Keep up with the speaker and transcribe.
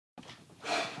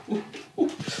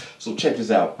So check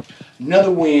this out.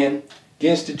 Another win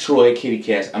against Detroit Kitty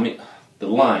Cats. I mean, the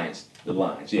Lions. The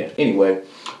Lions, yeah. Anyway,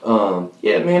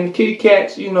 yeah, man, the Kitty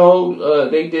Cats, you know,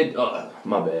 they did,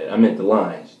 my bad. I meant the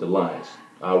Lions. The Lions.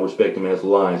 I respect them as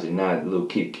Lions and not little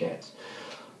Kitty Cats.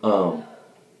 You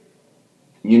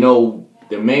know,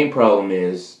 the main problem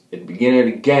is, at the beginning of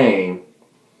the game,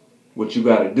 what you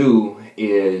got to do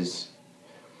is,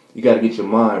 you got to get your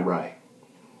mind right.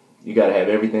 You got to have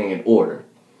everything in order.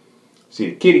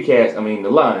 See, the Kitty Cats, the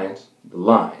Lions,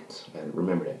 I gotta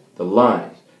remember that, the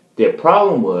Lions. Their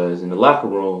problem was, in the locker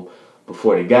room,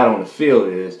 before they got on the field,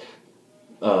 is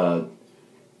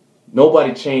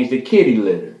nobody changed their kitty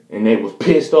litter. And they was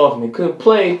pissed off and they couldn't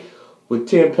play with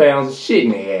 10 pounds of shit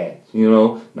in their ass, you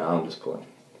know? Nah, I'm just playing.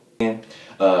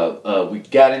 We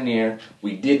got in there,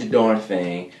 we did the darn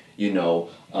thing, you know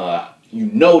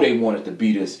they wanted to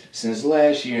beat us since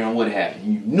last year, and what happened?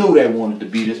 You knew they wanted to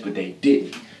beat us, but they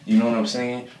didn't. You know what I'm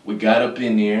saying? We got up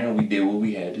in there and we did what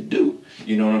we had to do.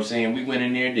 You know what I'm saying? We went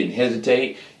in there, didn't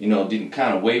hesitate, didn't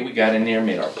kind of wait. We got in there,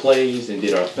 made our plays, and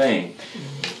did our thing.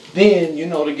 Then,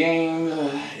 the game,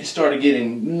 it started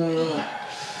getting,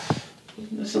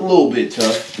 it's a little bit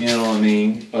tough, you know what I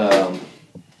mean?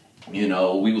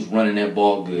 We was running that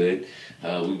ball good.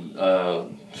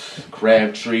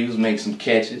 Crabtree was making some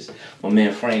catches. My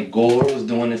man Frank Gore was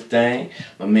doing his thing.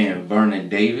 My man Vernon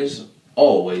Davis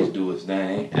always do his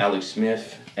thing. Alex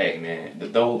Smith, hey man,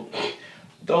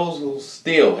 those who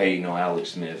still hating on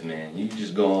Alex Smith, man, you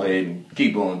just go ahead and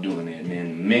keep on doing that, man.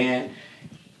 The man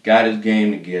got his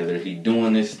game together. He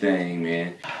doing this thing,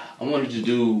 man. I wanted to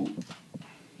do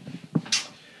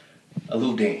a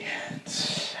little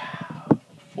dance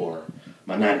for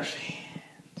my Niner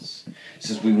fans.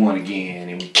 Since we won again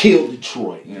and we killed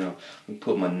Detroit, we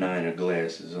put my Niner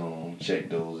glasses on, check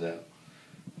those out.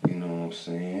 You know what I'm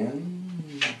saying?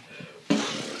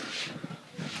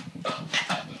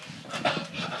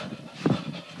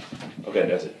 Okay,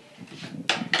 that's it.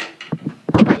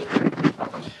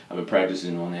 I've been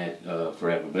practicing on that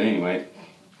forever. But anyway,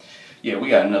 yeah, we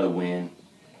got another win.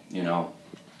 I'm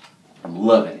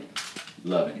loving it.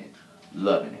 Loving it.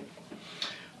 Loving it.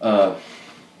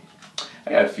 I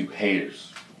got a few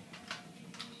haters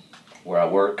where I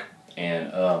work,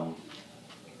 and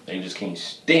they just can't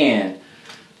stand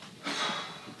the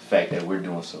fact that we're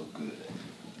doing so good.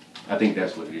 I think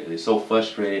that's what it is. They're so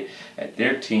frustrated at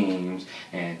their teams,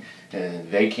 and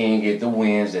they can't get the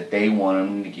wins that they want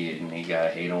them to get, and they gotta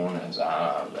hate on us.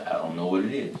 I don't know what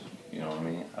it is. You know what I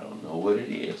mean? I don't know what it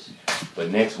is.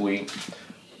 But next week,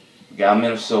 we got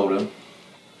Minnesota.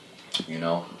 We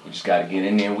just got to get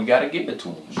in there. We got to give it to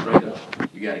them, straight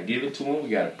up. We got to give it to them. We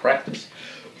got to practice.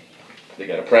 They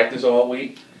got to practice all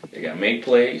week. They got to make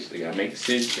plays. They got to make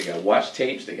decisions. They got to watch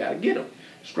tapes. They got to get them,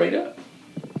 straight up.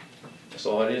 That's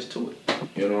all it is to it.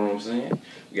 You know what I'm saying?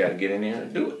 We got to get in there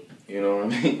and do it. You know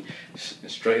what I mean?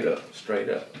 Straight up, straight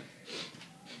up.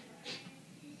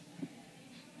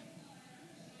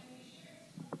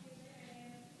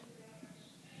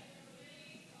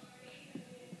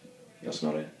 Y'all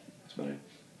smell that? Smell that?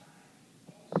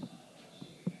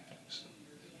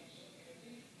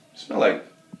 Smell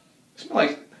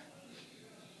like,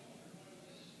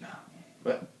 nah,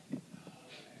 what?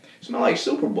 Smell like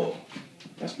Super Bowl.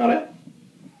 Y'all smell that?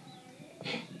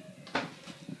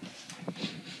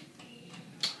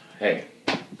 Hey,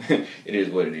 it is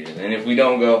what it is. And if we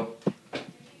don't go,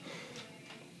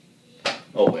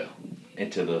 oh well,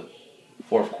 into the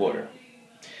fourth quarter.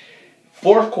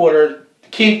 Fourth quarter,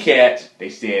 Kitty Cats, they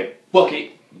said, fuck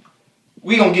it.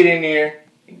 We gonna get in there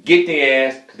and get their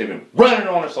ass, because they've been running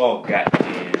on us all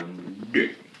goddamn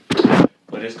day.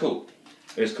 But it's cool.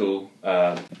 It's cool.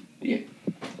 Yeah.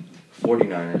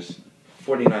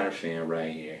 49er fan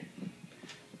right here.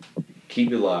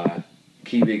 Keep it live.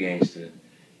 Keep it gangster.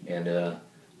 And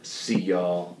see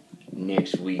y'all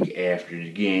next week after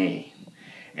the game.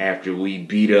 After we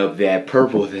beat up that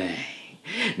purple thing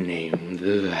named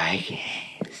the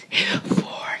Vikings.